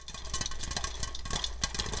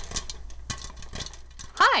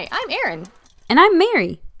Hi, I'm Erin. And I'm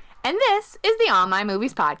Mary. And this is the All My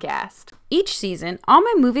Movies Podcast. Each season, All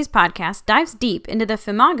My Movies Podcast dives deep into the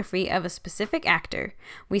filmography of a specific actor.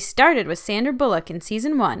 We started with Sandra Bullock in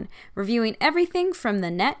Season 1, reviewing everything from The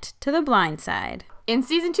Net to The Blind Side. In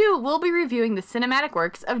Season 2, we'll be reviewing the cinematic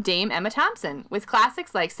works of Dame Emma Thompson, with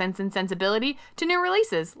classics like Sense and Sensibility to new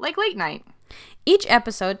releases like Late Night. Each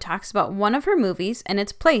episode talks about one of her movies and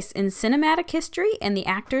its place in cinematic history and the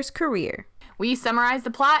actor's career. We summarize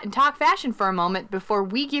the plot and talk fashion for a moment before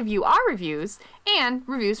we give you our reviews and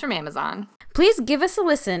reviews from Amazon. Please give us a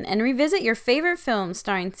listen and revisit your favorite films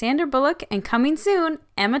starring Sandra Bullock and coming soon,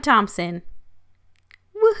 Emma Thompson.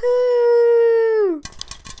 Woohoo!